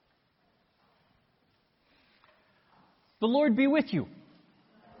The Lord be with you.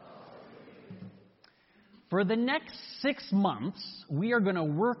 For the next 6 months, we are going to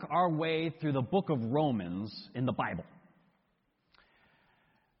work our way through the book of Romans in the Bible.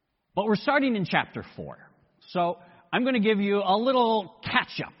 But we're starting in chapter 4. So I'm going to give you a little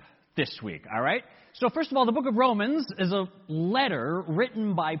catch-up this week, all right? So first of all, the book of Romans is a letter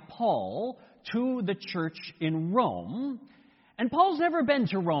written by Paul to the church in Rome. And Paul's never been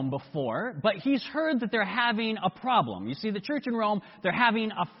to Rome before, but he's heard that they're having a problem. You see, the church in Rome, they're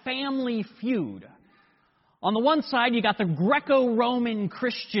having a family feud. On the one side, you got the Greco-Roman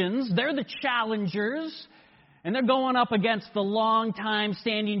Christians. They're the challengers, and they're going up against the long-time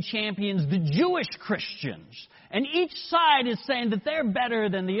standing champions, the Jewish Christians. And each side is saying that they're better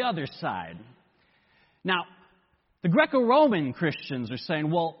than the other side. Now, the Greco-Roman Christians are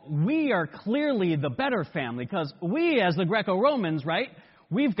saying, well, we are clearly the better family because we, as the Greco-Romans, right,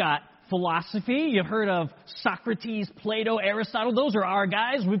 we've got philosophy. You've heard of Socrates, Plato, Aristotle. Those are our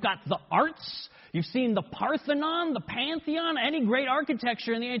guys. We've got the arts. You've seen the Parthenon, the Pantheon. Any great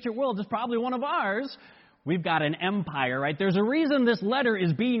architecture in the ancient world is probably one of ours. We've got an empire, right? There's a reason this letter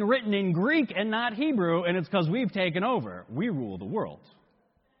is being written in Greek and not Hebrew, and it's because we've taken over. We rule the world.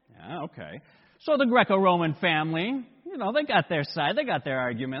 Yeah, okay. So the Greco-Roman family, they got their side, they got their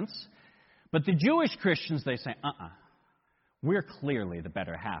arguments. But the Jewish Christians, they say, we're clearly the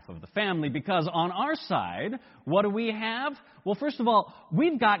better half of the family because on our side, what do we have? Well, first of all,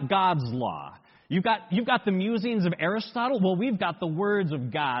 we've got God's law. You've got the musings of Aristotle. Well, we've got the words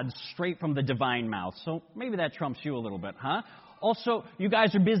of God straight from the divine mouth. So maybe that trumps you a little bit, huh? Also, you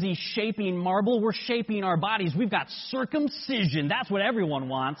guys are busy shaping marble. We're shaping our bodies. We've got circumcision. That's what everyone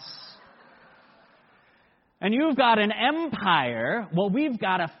wants. And you've got an empire. Well, we've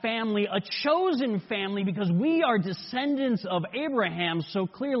got a family, a chosen family, because we are descendants of Abraham, so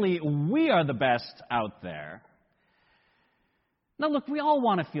clearly we are the best out there. Now, look, we all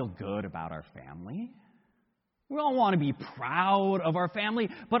want to feel good about our family. We all want to be proud of our family,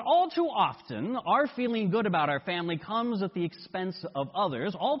 but all too often, our feeling good about our family comes at the expense of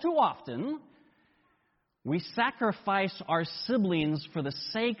others. All too often, we sacrifice our siblings for the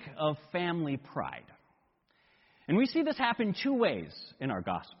sake of family pride. And we see this happen 2 ways in our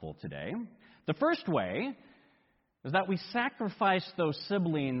gospel today. The first way is that we sacrifice those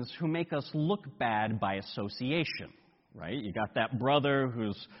siblings who make us look bad by association, right? You got that brother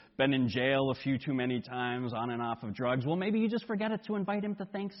who's been in jail a few too many times, on and off of drugs. Well, maybe you just forget to invite him to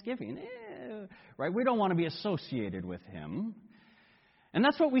Thanksgiving, right? We don't want to be associated with him. And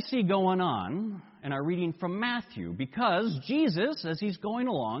that's what we see going on in our reading from Matthew, because Jesus, as he's going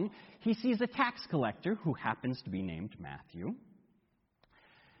along, he sees a tax collector who happens to be named Matthew.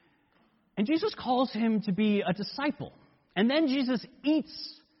 And Jesus calls him to be a disciple. And then Jesus eats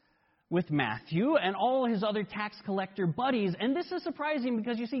with Matthew and all his other tax collector buddies. And this is surprising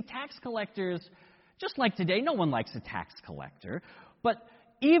because you see, tax collectors, just like today, no one likes a tax collector. But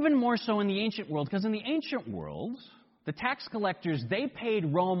even more so in the ancient world, because in the ancient world, the tax collectors, they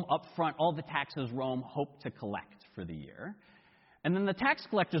paid Rome up front all the taxes Rome hoped to collect for the year. And then the tax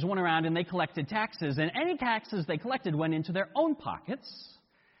collectors went around and they collected taxes, and any taxes they collected went into their own pockets.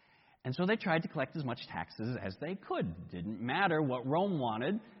 And so they tried to collect as much taxes as they could. Didn't matter what Rome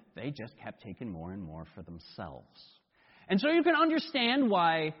wanted, they just kept taking more and more for themselves. And so you can understand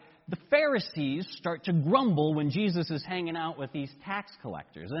why the Pharisees start to grumble when Jesus is hanging out with these tax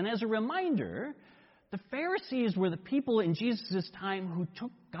collectors. And as a reminder, the Pharisees were the people in Jesus' time who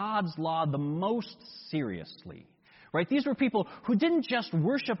took God's law the most seriously. Right? These were people who didn't just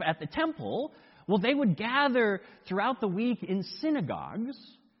worship at the temple. Well, they would gather throughout the week in synagogues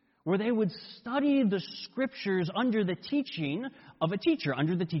where they would study the scriptures under the teaching of a teacher,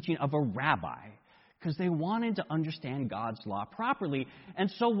 under the teaching of a rabbi, because they wanted to understand God's law properly.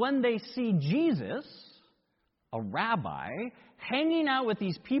 And so when they see Jesus, a rabbi, hanging out with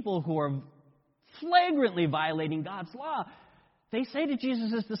these people who are flagrantly violating God's law, they say to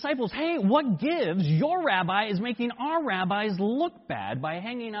Jesus' disciples, hey, what gives? Your rabbi is making our rabbis look bad by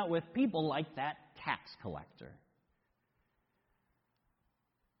hanging out with people like that tax collector.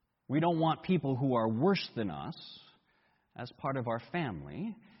 We don't want people who are worse than us as part of our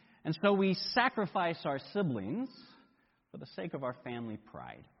family. And so we sacrifice our siblings for the sake of our family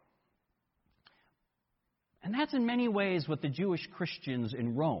pride. And that's in many ways what the Jewish Christians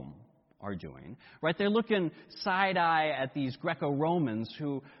in Rome are doing, right? They're looking side-eye at these Greco-Romans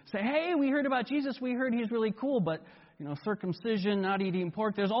who say, hey, we heard about Jesus, we heard he's really cool, but, circumcision, not eating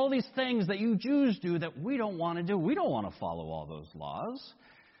pork, there's all these things that you Jews do that we don't want to do. We don't want to follow all those laws.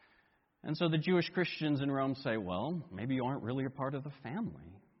 And so the Jewish Christians in Rome say, well, maybe you aren't really a part of the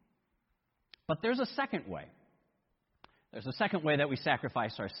family. But there's a second way. There's a second way that we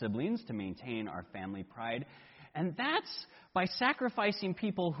sacrifice our siblings to maintain our family pride, and that's by sacrificing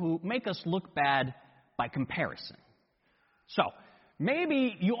people who make us look bad by comparison. So,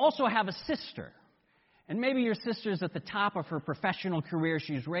 maybe you also have a sister, and maybe your sister's at the top of her professional career.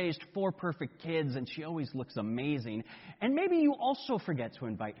 She's raised 4 perfect kids, and she always looks amazing. And maybe you also forget to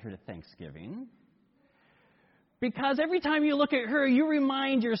invite her to Thanksgiving, because every time you look at her, you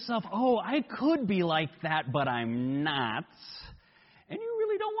remind yourself, oh, I could be like that, but I'm not. And you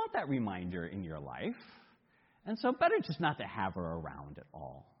really don't want that reminder in your life. And so better just not to have her around at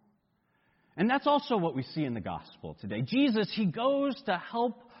all. And that's also what we see in the gospel today. Jesus, he goes to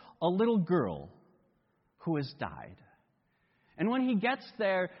help a little girl who has died. And when he gets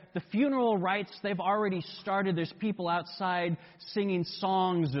there, the funeral rites, they've already started. There's people outside singing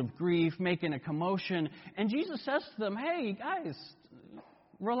songs of grief, making a commotion. And Jesus says to them, hey, guys,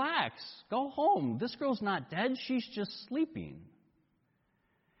 relax. Go home. This girl's not dead. She's just sleeping.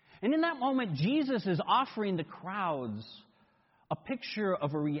 And in that moment, Jesus is offering the crowds a picture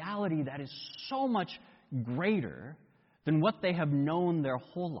of a reality that is so much greater than what they have known their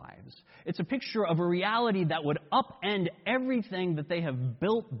whole lives. It's a picture of a reality that would upend everything that they have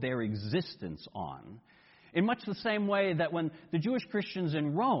built their existence on. In much the same way that when the Jewish Christians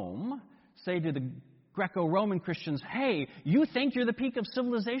in Rome say to the Greco-Roman Christians, hey, you think you're the peak of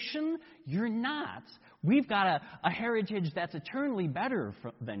civilization? You're not. We've got a heritage that's eternally better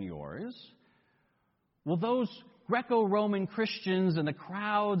than yours. Well, those Greco-Roman Christians and the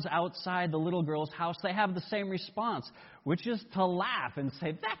crowds outside the little girl's house, they have the same response, which is to laugh and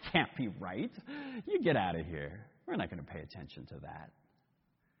say, that can't be right. You get out of here. We're not going to pay attention to that.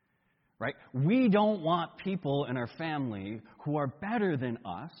 Right? We don't want people in our family who are better than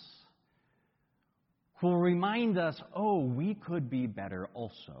us, who will remind us, oh, we could be better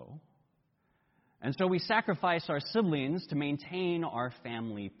also. And so we sacrifice our siblings to maintain our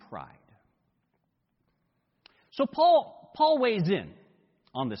family pride. So Paul weighs in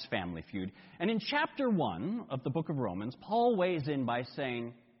on this family feud. And in chapter 1 of the book of Romans, Paul weighs in by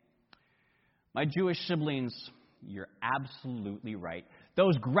saying, my Jewish siblings, you're absolutely right.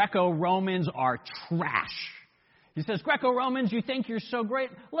 Those Greco-Romans are trash. He says, Greco-Romans, you think you're so great?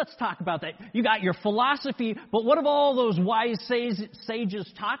 Let's talk about that. You got your philosophy, but what have all those wise sages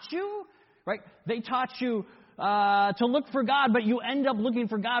taught you? Right? They taught you to look for God, but you end up looking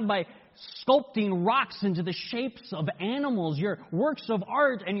for God by sculpting rocks into the shapes of animals. Your works of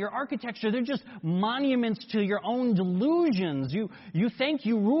art and your architecture, they're just monuments to your own delusions. You think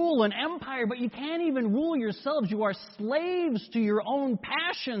you rule an empire, but you can't even rule yourselves. You are slaves to your own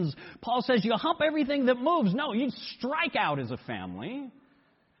passions. Paul says you hump everything that moves. No, you strike out as a family.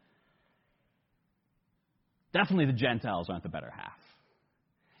 Definitely the Gentiles aren't the better half.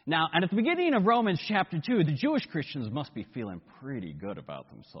 Now, and at the beginning of Romans chapter 2, the Jewish Christians must be feeling pretty good about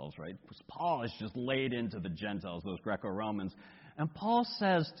themselves, right? Because Paul has just laid into the Gentiles, those Greco-Romans. And Paul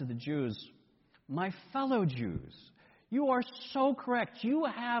says to the Jews, my fellow Jews, you are so correct. You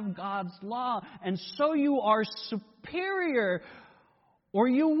have God's law, and so you are superior, or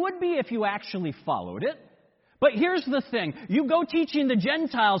you would be if you actually followed it. But here's the thing. You go teaching the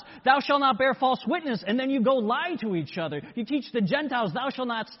Gentiles, thou shalt not bear false witness, and then you go lie to each other. You teach the Gentiles, thou shalt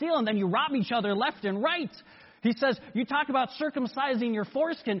not steal, and then you rob each other left and right. He says, you talk about circumcising your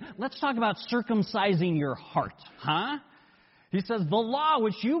foreskin. Let's talk about circumcising your heart, huh? He says, the law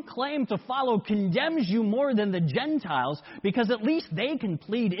which you claim to follow condemns you more than the Gentiles, because at least they can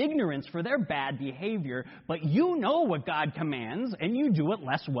plead ignorance for their bad behavior, but you know what God commands, and you do it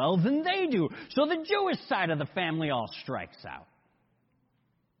less well than they do. So the Jewish side of the family all strikes out.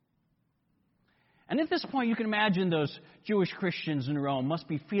 And at this point, you can imagine those Jewish Christians in Rome must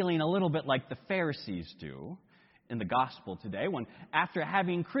be feeling a little bit like the Pharisees do in the gospel today, when after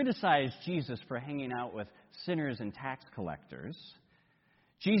having criticized Jesus for hanging out with sinners and tax collectors,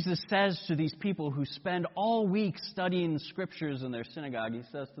 Jesus says to these people who spend all week studying the scriptures in their synagogue, he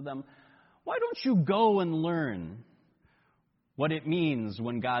says to them, why don't you go and learn what it means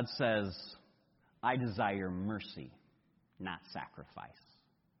when God says, I desire mercy, not sacrifice?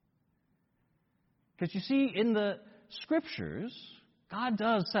 Because you see, in the scriptures, God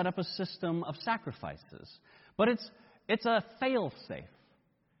does set up a system of sacrifices. But it's a fail-safe.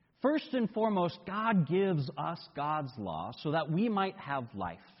 First and foremost, God gives us God's law so that we might have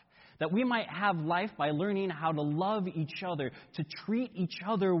life. That we might have life by learning how to love each other, to treat each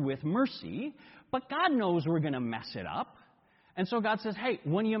other with mercy. But God knows we're going to mess it up. And so God says, hey,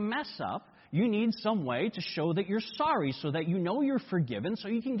 when you mess up, you need some way to show that you're sorry so that you know you're forgiven so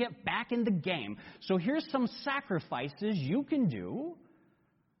you can get back in the game. So here's some sacrifices you can do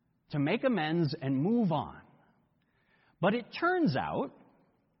to make amends and move on. But it turns out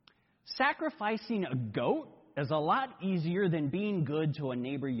sacrificing a goat is a lot easier than being good to a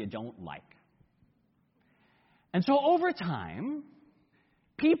neighbor you don't like. And so over time,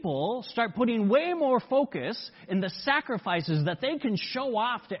 people start putting way more focus in the sacrifices that they can show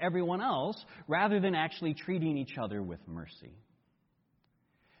off to everyone else rather than actually treating each other with mercy.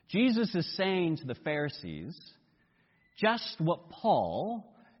 Jesus is saying to the Pharisees just what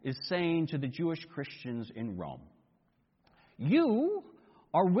Paul is saying to the Jewish Christians in Rome. You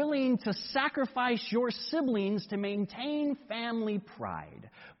are willing to sacrifice your siblings to maintain family pride.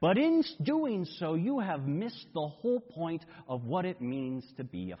 But in doing so, you have missed the whole point of what it means to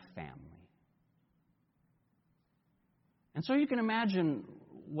be a family. And so you can imagine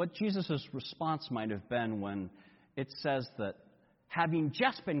what Jesus' response might have been when it says that having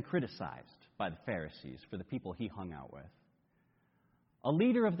just been criticized by the Pharisees for the people he hung out with, a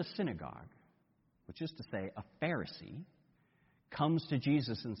leader of the synagogue, which is to say a Pharisee, comes to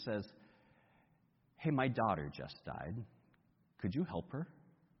Jesus and says, "Hey, my daughter just died. Could you help her?"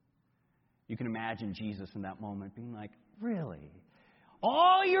 You can imagine Jesus in that moment being like, "Really?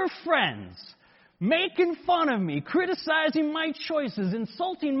 All your friends making fun of me, criticizing my choices,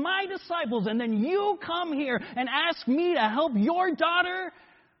 insulting my disciples, and then you come here and ask me to help your daughter?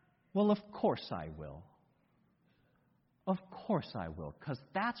 Well, of course I will. Of course I will, because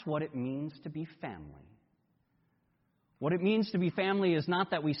that's what it means to be family. What it means to be family is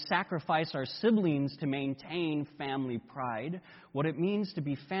not that we sacrifice our siblings to maintain family pride. What it means to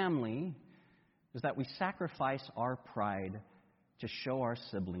be family is that we sacrifice our pride to show our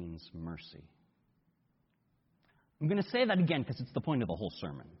siblings mercy." I'm going to say that again because it's the point of the whole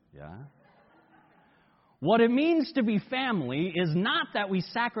sermon. Yeah? What it means to be family is not that we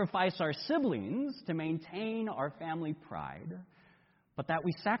sacrifice our siblings to maintain our family pride, but that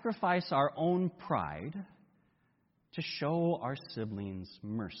we sacrifice our own pride to show our siblings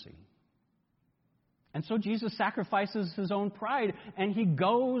mercy. And so Jesus sacrifices his own pride, and he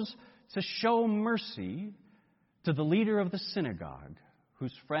goes to show mercy to the leader of the synagogue,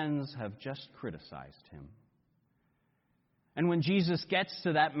 whose friends have just criticized him. And when Jesus gets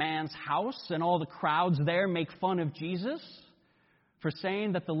to that man's house and all the crowds there make fun of Jesus for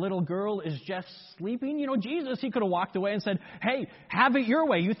saying that the little girl is just sleeping, Jesus, he could have walked away and said, "Hey, have it your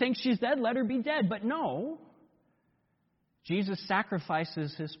way. You think she's dead? Let her be dead." But no. Jesus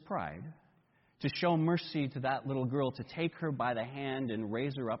sacrifices his pride to show mercy to that little girl, to take her by the hand and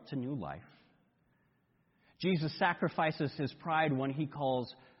raise her up to new life. Jesus sacrifices his pride when he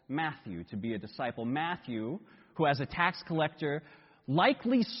calls Matthew to be a disciple. Matthew, who as a tax collector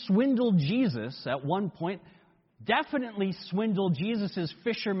likely swindled Jesus at one point, definitely swindled Jesus'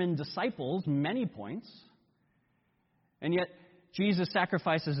 fishermen disciples many points. And yet Jesus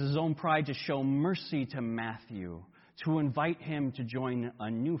sacrifices his own pride to show mercy to Matthew, to invite him to join a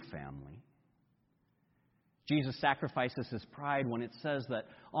new family. Jesus sacrifices his pride when it says that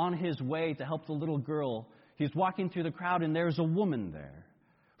on his way to help the little girl, he's walking through the crowd and there's a woman there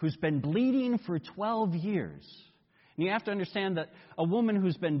who's been bleeding for 12 years. And you have to understand that a woman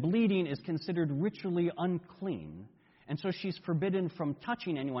who's been bleeding is considered ritually unclean. And so she's forbidden from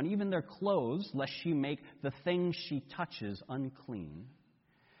touching anyone, even their clothes, lest she make the things she touches unclean.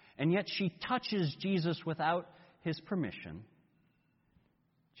 And yet she touches Jesus without his permission.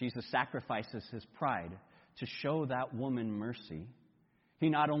 Jesus sacrifices his pride to show that woman mercy. He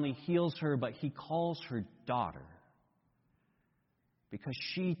not only heals her, but he calls her daughter, because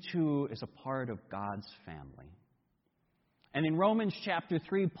she too is a part of God's family. And in Romans chapter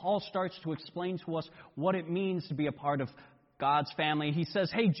 3, Paul starts to explain to us what it means to be a part of God's family. He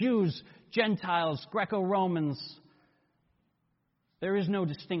says, "Hey, Jews, Gentiles, Greco-Romans, there is no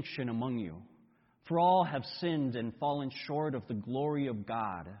distinction among you. For all have sinned and fallen short of the glory of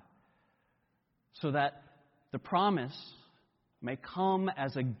God, so that the promise may come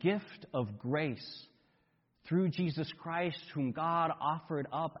as a gift of grace through Jesus Christ, whom God offered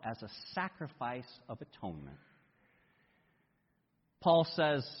up as a sacrifice of atonement." Paul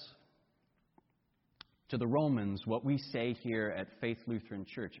says to the Romans what we say here at Faith Lutheran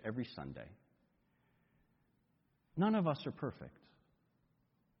Church every Sunday. None of us are perfect.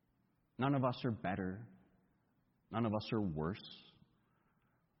 None of us are better. None of us are worse.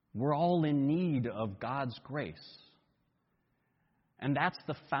 We're all in need of God's grace. And that's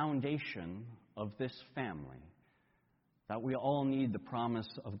the foundation of this family, that we all need the promise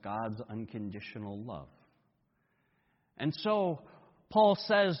of God's unconditional love. And so Paul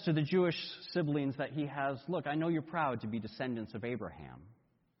says to the Jewish siblings that he has, "Look, I know you're proud to be descendants of Abraham,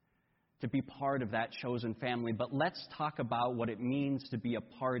 to be part of that chosen family. But let's talk about what it means to be a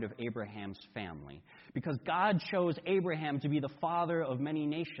part of Abraham's family. Because God chose Abraham to be the father of many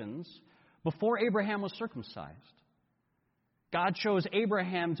nations before Abraham was circumcised. God chose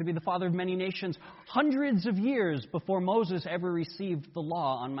Abraham to be the father of many nations hundreds of years before Moses ever received the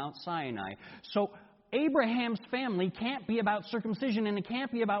law on Mount Sinai. So Abraham's family can't be about circumcision, and it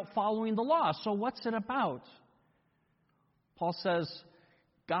can't be about following the law. So what's it about? Paul says,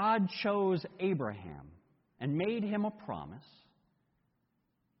 God chose Abraham and made him a promise.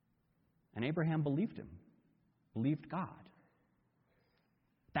 And Abraham believed him, believed God.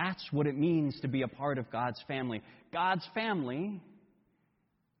 That's what it means to be a part of God's family. God's family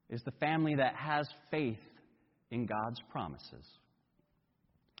is the family that has faith in God's promises.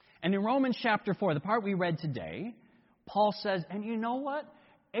 And in Romans chapter 4, the part we read today, Paul says, and you know what?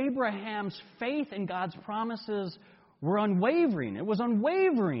 Abraham's faith in God's promises were unwavering. It was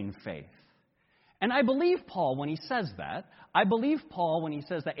unwavering faith. And I believe Paul when he says that. I believe Paul when he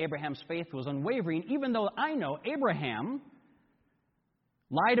says that Abraham's faith was unwavering, even though I know Abraham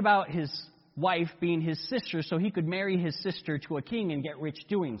lied about his wife being his sister so he could marry his sister to a king and get rich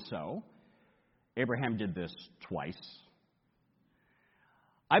doing so. Abraham did this twice.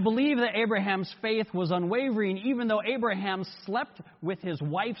 I believe that Abraham's faith was unwavering, even though Abraham slept with his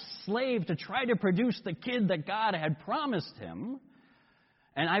wife's slave to try to produce the kid that God had promised him.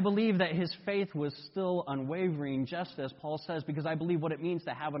 And I believe that his faith was still unwavering, just as Paul says, because I believe what it means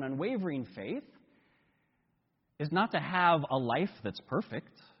to have an unwavering faith is not to have a life that's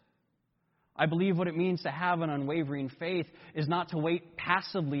perfect. I believe what it means to have an unwavering faith is not to wait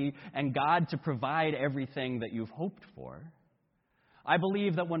passively and God to provide everything that you've hoped for. I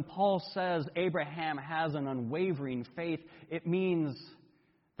believe that when Paul says Abraham has an unwavering faith, it means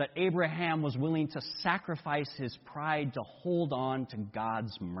that Abraham was willing to sacrifice his pride to hold on to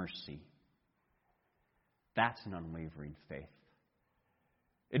God's mercy. That's an unwavering faith.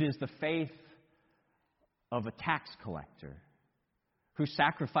 It is the faith of a tax collector who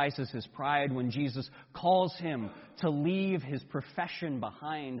sacrifices his pride when Jesus calls him to leave his profession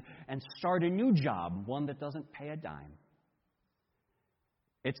behind and start a new job, one that doesn't pay a dime.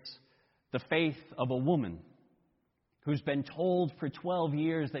 It's the faith of a woman who's been told for 12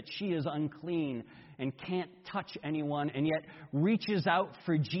 years that she is unclean and can't touch anyone, and yet reaches out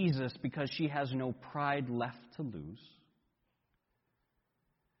for Jesus because she has no pride left to lose.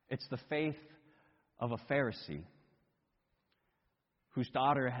 It's the faith of a Pharisee whose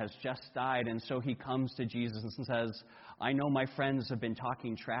daughter has just died, and so he comes to Jesus and says, I know my friends have been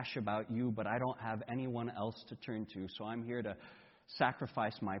talking trash about you, but I don't have anyone else to turn to, so I'm here to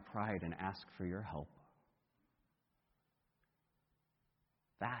sacrifice my pride and ask for your help.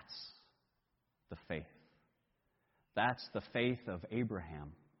 That's the faith. That's the faith of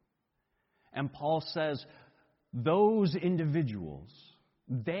Abraham. And Paul says, those individuals,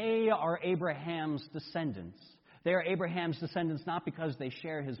 they are Abraham's descendants. They are Abraham's descendants not because they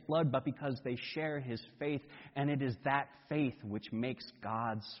share his blood, but because they share his faith. And it is that faith which makes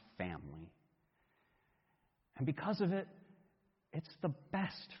God's family. And because of it, it's the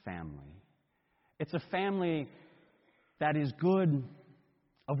best family. It's a family that is good,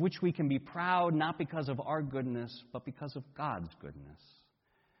 of which we can be proud, not because of our goodness, but because of God's goodness.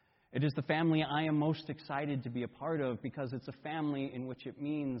 It is the family I am most excited to be a part of, because it's a family in which it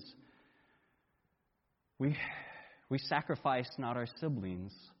means we sacrifice not our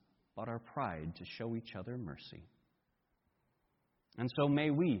siblings, but our pride to show each other mercy. And so may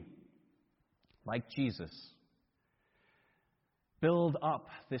we, like Jesus, build up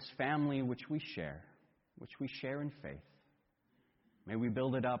this family which we share in faith. May we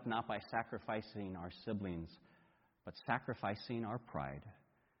build it up not by sacrificing our siblings, but sacrificing our pride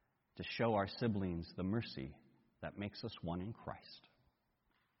to show our siblings the mercy that makes us one in Christ.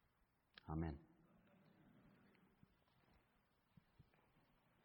 Amen.